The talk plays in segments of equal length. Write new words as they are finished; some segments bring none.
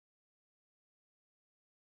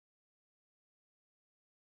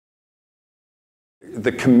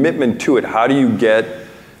the commitment to it, how do you get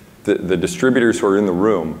the distributors who are in the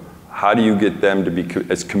room, how do you get them to be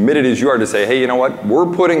as committed as you are to say, hey, you know what, we're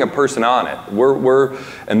putting a person on it.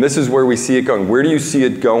 And this is where we see it going. Where do you see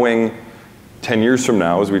it going 10 years from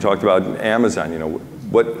now, as we talked about Amazon? You know,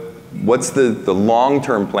 what's the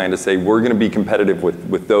long-term plan to say we're going to be competitive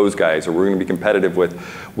with those guys, or we're going to be competitive with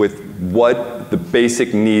what the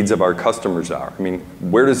basic needs of our customers are? I mean,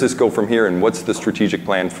 where does this go from here, and what's the strategic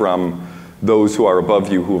plan from those who are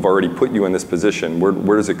above you, who have already put you in this position?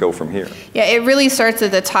 Where does it go from here? Yeah, it really starts at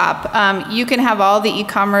the top. You can have all the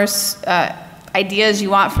e-commerce ideas you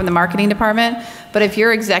want from the marketing department, but if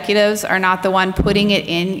your executives are not the one putting it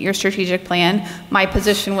in your strategic plan, my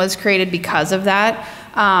position was created because of that.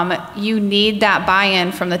 You need that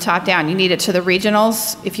buy-in from the top down. You need it to the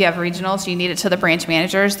regionals. If you have regionals, you need it to the branch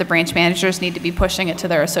managers. The branch managers need to be pushing it to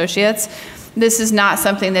their associates. This is not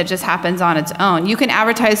something that just happens on its own. You can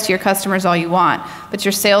advertise to your customers all you want, but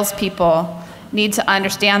your salespeople need to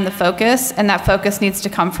understand the focus, and that focus needs to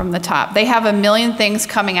come from the top. They have a million things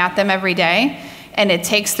coming at them every day, and it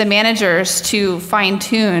takes the managers to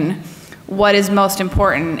fine-tune what is most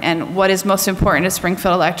important, and what is most important to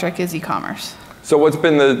Springfield Electric is e-commerce. So what's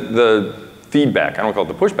been the feedback? I don't call it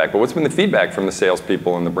the pushback, but what's been the feedback from the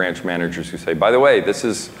salespeople and the branch managers who say, by the way, this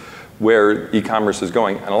is where e-commerce is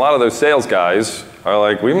going? And a lot of those sales guys are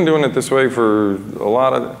like, we've been doing it this way for a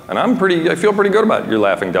lot of, and I feel pretty good about it. You're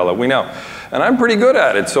laughing, Della, we know. And I'm pretty good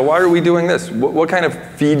at it, so why are we doing this? What kind of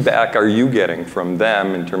feedback are you getting from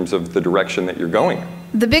them in terms of the direction that you're going?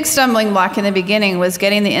 The big stumbling block in the beginning was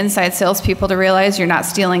getting the inside salespeople to realize you're not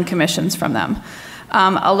stealing commissions from them.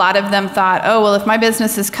 A lot of them thought, oh, well, if my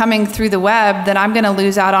business is coming through the web, then I'm going to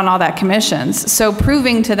lose out on all that commissions. So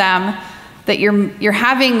proving to them that you're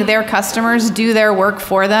having their customers do their work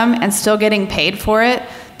for them and still getting paid for it,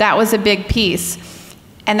 that was a big piece.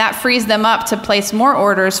 And that frees them up to place more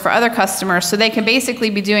orders for other customers, so they can basically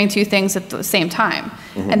be doing two things at the same time.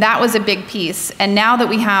 Mm-hmm. And that was a big piece. And now that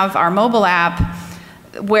we have our mobile app,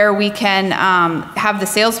 where we can have the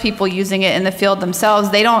salespeople using it in the field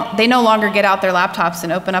themselves, they no longer get out their laptops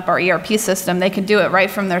and open up our ERP system. They can do it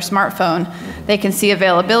right from their smartphone. They can see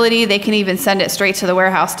availability. They can even send it straight to the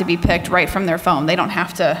warehouse to be picked right from their phone. They don't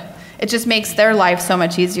have to. It just makes their life so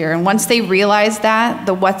much easier. And once they realize that,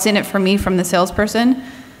 the what's in it for me from the salesperson,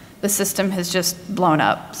 the system has just blown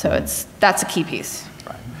up. So that's a key piece.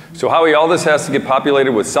 Right. So Howie, all this has to get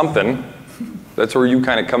populated with something. That's where you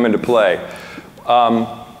kind of come into play.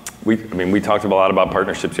 We talked a lot about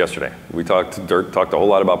partnerships yesterday. We talked a whole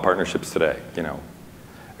lot about partnerships today. You know,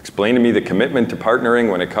 explain to me the commitment to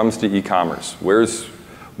partnering when it comes to e-commerce.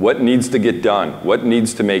 What needs to get done? What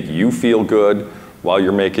needs to make you feel good while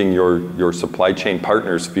you're making your supply chain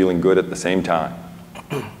partners feeling good at the same time?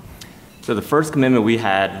 So the first commitment we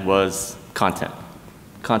had was content.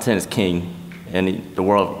 Content is king in the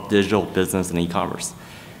world of digital business and e-commerce.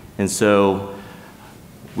 And so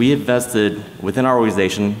we invested within our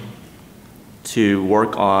organization to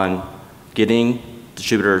work on getting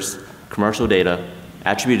distributors commercial data,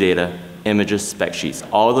 attribute data, images, spec sheets,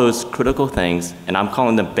 all those critical things, and I'm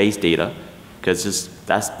calling them base data, because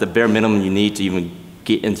that's the bare minimum you need to even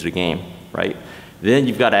get into the game, right? Then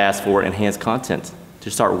you've got to ask for enhanced content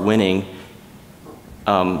to start winning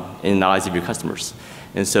in the eyes of your customers.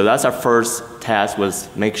 And so that's our first task, was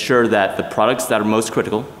make sure that the products that are most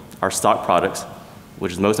critical, our stock products,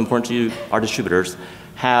 which is most important to our distributors,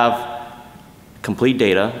 have complete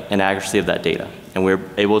data and accuracy of that data. And we're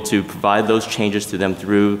able to provide those changes to them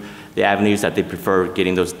through the avenues that they prefer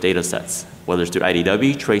getting those data sets, whether it's through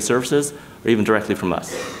IDW, trade services, or even directly from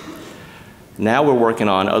us. Now we're working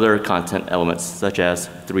on other content elements, such as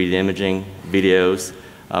 3D imaging, videos,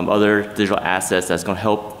 other digital assets that's going to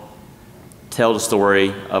help tell the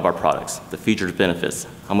story of our products, the features, benefits,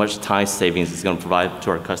 how much time savings it's going to provide to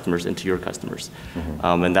our customers and to your customers.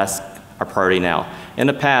 Mm-hmm. And that's our priority now. In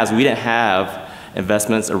the past, we didn't have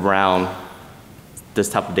investments around this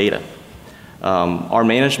type of data. Our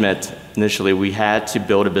management, initially, we had to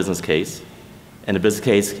build a business case, and the business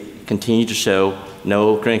case continued to show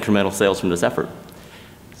no incremental sales from this effort.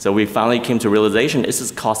 So we finally came to a realization, this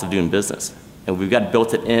is cost of doing business, and we've got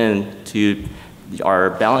built it into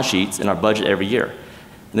our balance sheets and our budget every year.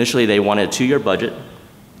 Initially, they wanted a 2-year budget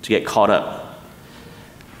to get caught up.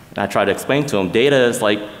 And I tried to explain to them, data is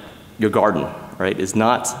like your garden, right? It's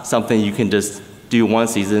not something you can just do one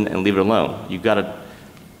season and leave it alone. You've got to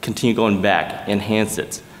continue going back, enhance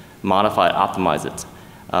it, modify it, optimize it.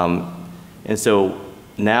 And so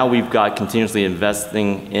now we've got continuously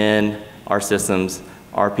investing in our systems,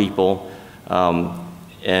 our people, and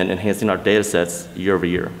enhancing our data sets year over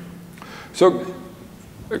year. So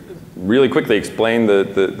Really quickly explain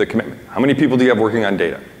the commitment. How many people do you have working on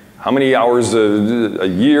data? How many hours a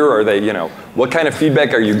year are they, what kind of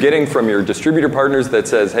feedback are you getting from your distributor partners that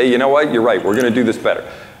says, hey, you know what, you're right, we're going to do this better?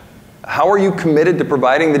 How are you committed to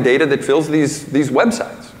providing the data that fills these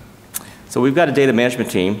websites? So we've got a data management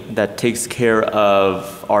team that takes care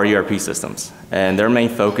of our ERP systems. And their main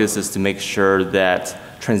focus is to make sure that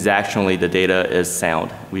transactionally the data is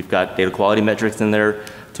sound. We've got data quality metrics in there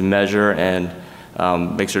to measure and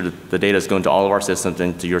make sure that the data is going to all of our systems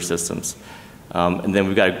and to your systems. And then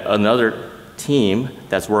we've got another team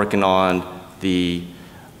that's working on the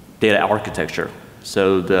data architecture.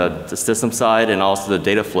 So the system side and also the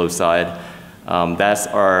data flow side, that's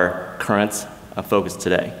our current focus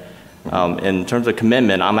today. In terms of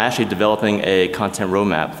commitment, I'm actually developing a content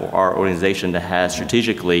roadmap for our organization that has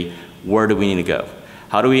strategically where do we need to go.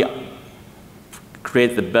 How do we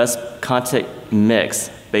create the best content mix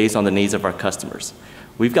based on the needs of our customers?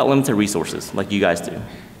 We've got limited resources, like you guys do,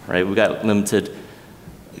 right? We've got limited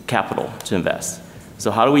capital to invest. So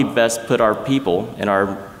how do we best put our people and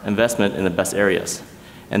our investment in the best areas?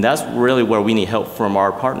 And that's really where we need help from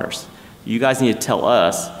our partners. You guys need to tell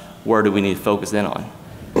us where do we need to focus in on.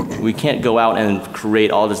 We can't go out and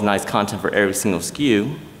create all this nice content for every single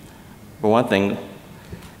SKU. For one thing,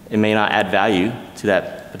 it may not add value to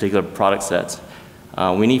that particular product set.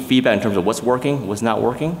 We need feedback in terms of what's working, what's not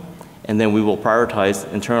working, and then we will prioritize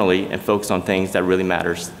internally and focus on things that really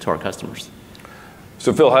matters to our customers.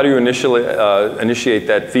 So Phil, how do you initiate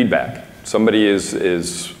that feedback? Somebody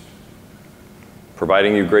is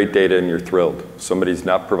providing you great data and you're thrilled. Somebody's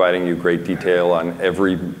not providing you great detail on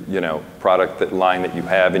every product line that you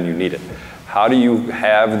have and you need it. How do you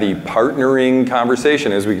have the partnering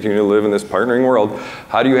conversation as we continue to live in this partnering world?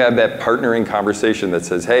 How do you have that partnering conversation that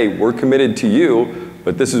says, hey, we're committed to you,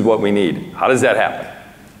 but this is what we need? How does that happen?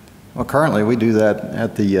 Well, currently we do that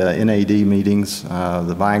at the NAD meetings,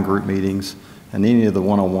 the buying group meetings, and any of the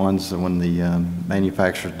one-on-ones when the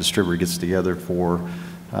manufacturer distributor gets together for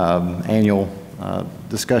annual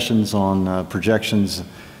discussions on projections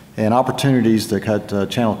and opportunities to cut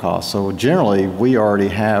channel costs. So generally, we already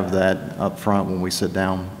have that up front when we sit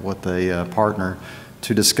down with a partner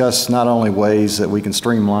to discuss not only ways that we can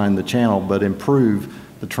streamline the channel, but improve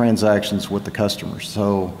the transactions with the customers.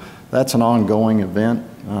 So that's an ongoing event,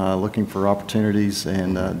 looking for opportunities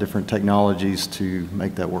and different technologies to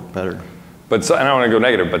make that work better. But I don't want to go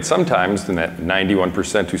negative, but sometimes in that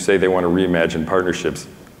 91% who say they want to reimagine partnerships,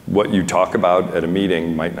 what you talk about at a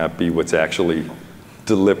meeting might not be what's actually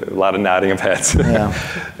delivered. A lot of nodding of heads. Yeah.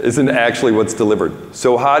 Isn't actually what's delivered.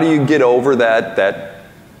 So how do you get over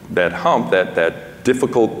that hump, that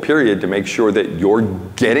difficult period to make sure that you're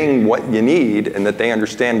getting what you need and that they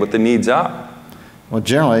understand what the needs are? Well,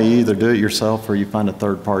 generally, you either do it yourself or you find a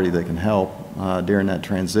third party that can help during that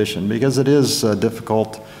transition, because it is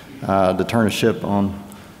difficult to turn a ship on,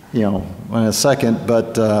 in a second,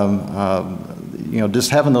 but just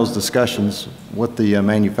having those discussions with the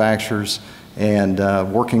manufacturers and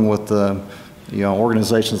working with the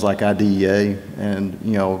organizations like IDEA and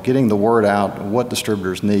getting the word out what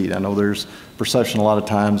distributors need. I know there's perception a lot of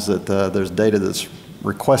times that there's data that's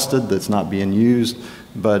requested that's not being used,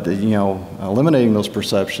 but eliminating those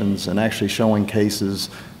perceptions and actually showing cases,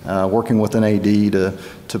 working with an AD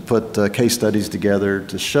to put case studies together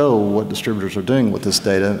to show what distributors are doing with this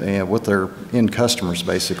data and with their end customers,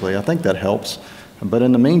 basically. I think that helps. But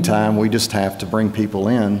in the meantime, we just have to bring people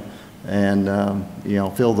in and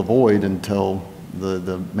fill the void until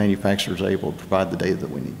the manufacturers are able to provide the data that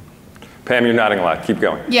we need. Pam, you're nodding a lot. Keep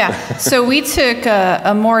going. Yeah. So we took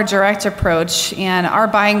a more direct approach, and our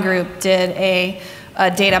buying group did a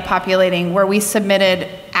data populating where we submitted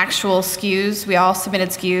actual SKUs. We all submitted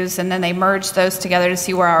SKUs, and then they merged those together to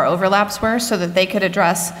see where our overlaps were so that they could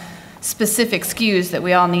address specific SKUs that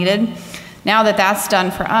we all needed. Now that that's done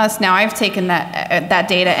for us, now I've taken that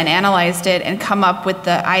data and analyzed it and come up with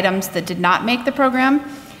the items that did not make the program.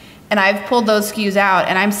 And I've pulled those SKUs out,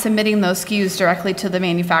 and I'm submitting those SKUs directly to the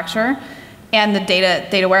manufacturer and the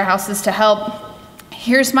data warehouses to help.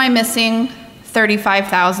 Here's my missing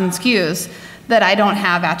 35,000 SKUs that I don't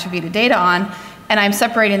have attributed data on, and I'm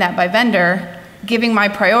separating that by vendor, giving my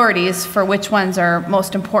priorities for which ones are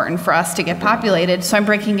most important for us to get populated, so I'm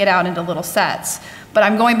breaking it out into little sets. But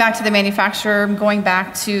I'm going back to the manufacturer, I'm going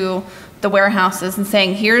back to the warehouses and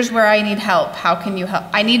saying, here's where I need help, how can you help?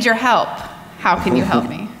 I need your help, how can you help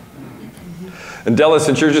me? And Della,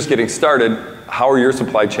 since you're just getting started, how are your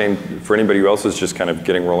supply chain, for anybody who else is just kind of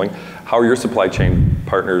getting rolling, how are your supply chain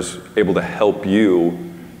partners able to help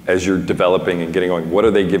you as you're developing and getting going? What are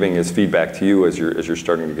they giving as feedback to you as you're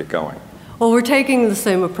starting to get going? Well, we're taking the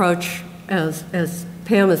same approach as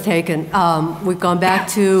Pam has taken. We've gone back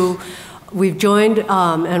to, we've joined,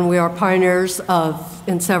 and we are pioneers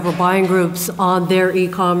in several buying groups on their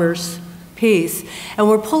e-commerce piece, and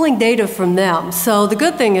we're pulling data from them. So the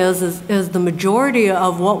good thing is the majority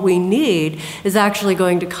of what we need is actually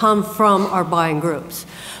going to come from our buying groups.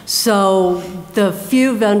 So the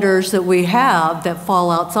few vendors that we have that fall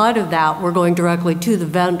outside of that, we're going directly to the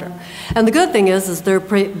vendor. And the good thing is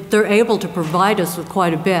they're able to provide us with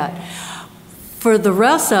quite a bit. For the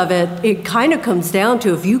rest of it, it kind of comes down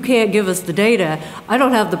to, if you can't give us the data, I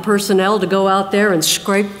don't have the personnel to go out there and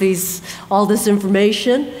scrape all this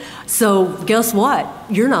information. So guess what?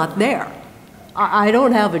 You're not there. I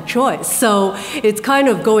don't have a choice. So it's kind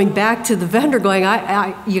of going back to the vendor going,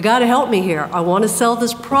 you got to help me here. I want to sell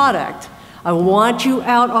this product. I want you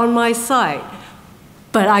out on my site,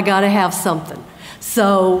 but I got to have something.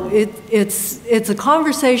 So it's a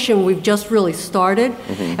conversation we've just really started,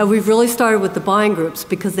 and we've really started with the buying groups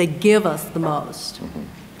because they give us the most.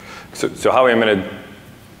 So Howie, I'm going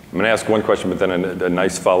to ask one question, but then a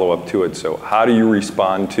nice follow-up to it. So how do you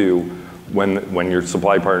respond to when your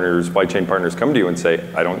supply chain partners come to you and say,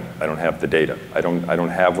 I don't have the data, I don't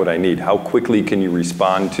have what I need? How quickly can you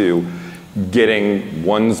respond to getting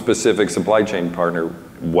one specific supply chain partner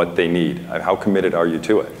what they need? How committed are you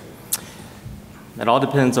to it? It all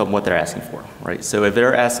depends on what they're asking for, right? So if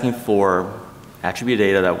they're asking for attribute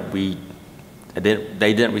data that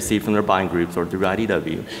they didn't receive from their buying groups or through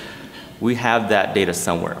IDW, we have that data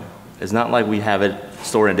somewhere. It's not like we have it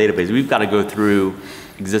stored in a database. We've got to go through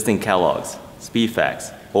existing catalogs,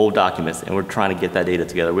 SpeedFacts, old documents, and we're trying to get that data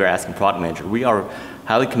together. We're asking product manager. We are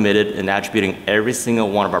highly committed in attributing every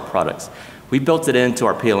single one of our products. We built it into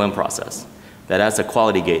our PLM process. That as a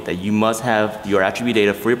quality gate, that you must have your attribute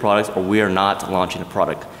data for your products or we are not launching a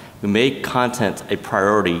product. We make content a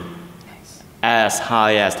priority as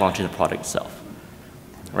high as launching the product itself.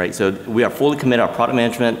 Right, so we are fully committed, our product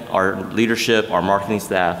management, our leadership, our marketing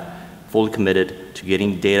staff, fully committed to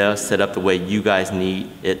getting data set up the way you guys need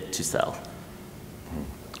it to sell.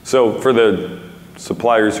 So for the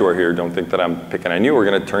suppliers who are here, don't think that I'm picking on you, we're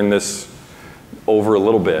going to turn this over a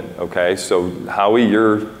little bit, okay? So Howie,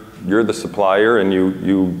 you're the supplier, and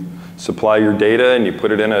you supply your data and you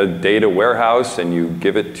put it in a data warehouse and you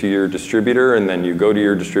give it to your distributor, and then you go to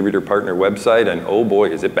your distributor partner website and oh boy,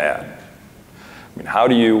 is it bad. I mean, how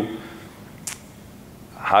do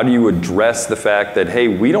you address the fact that, hey,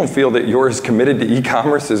 we don't feel that you're as committed to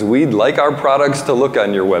e-commerce as we'd like our products to look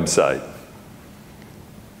on your website?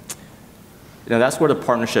 You know, that's where the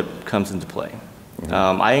partnership comes into play.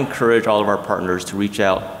 I encourage all of our partners to reach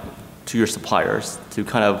out to your suppliers to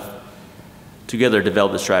kind of together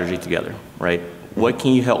develop the strategy together, right? What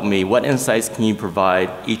can you help me? What insights can you provide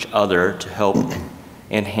each other to help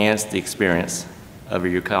enhance the experience of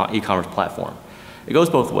your e-commerce platform? It goes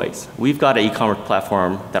both ways. We've got an e-commerce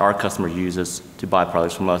platform that our customers uses to buy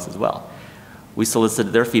products from us as well. We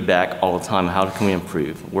solicit their feedback all the time. How can we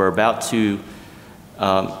improve? We're about to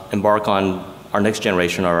embark on our next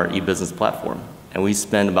generation of our e-business platform. And we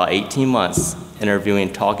spend about 18 months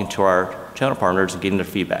interviewing, talking to our channel partners and getting their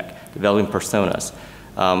feedback, developing personas,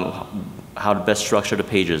 how to best structure the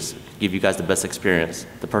pages, give you guys the best experience,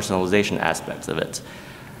 the personalization aspects of it.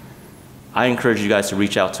 I encourage you guys to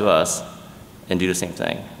reach out to us and do the same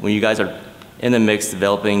thing. When you guys are in the mix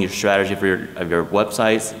developing your strategy for your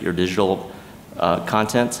websites, your digital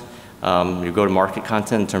content, your go-to-market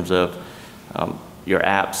content in terms of your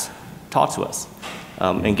apps, talk to us.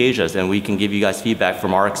 Engage us, and we can give you guys feedback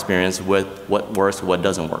from our experience with what works and what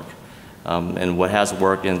doesn't work. And what has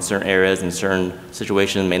worked in certain areas and certain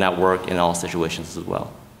situations may not work in all situations as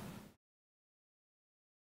well.